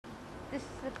This is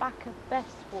the back of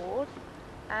Best Ward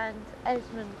and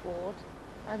Esmond Ward,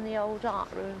 and the old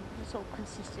art room. It's all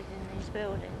consisted in these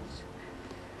buildings.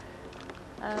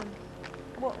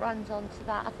 What runs onto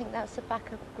that, I think that's the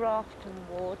back of Grafton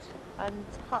Ward and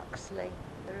Huxley,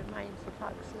 the remains of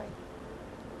Huxley.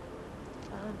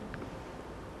 I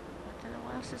don't know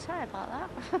what else to say about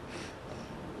that.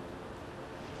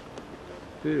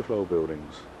 Beautiful old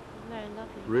buildings. Very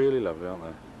lovely. Really lovely, aren't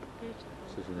they? Beautiful.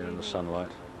 Sitting there in the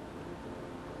sunlight.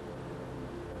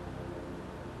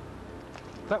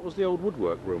 That was the old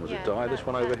woodwork room, was it, Di? This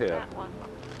one over here? That one.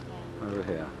 Yeah. Over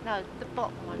here. No, the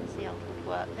bottom one is the old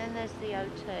woodwork. Then there's the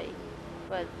OT,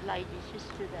 where the ladies used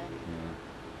to do their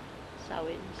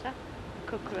sewing and stuff,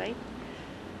 cookery.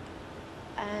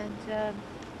 And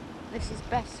this is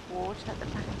Best Ward, at the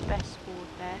back of Best Ward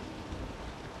there.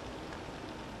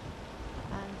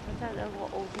 And I don't know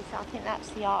what all this, I think that's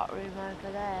the art room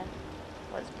over there,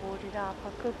 what's boarded up.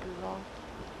 I could be wrong.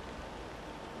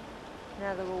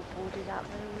 Now they're all boarded up,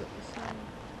 they all look the same.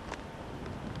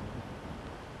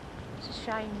 It's a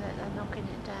shame that they're knocking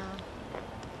it down.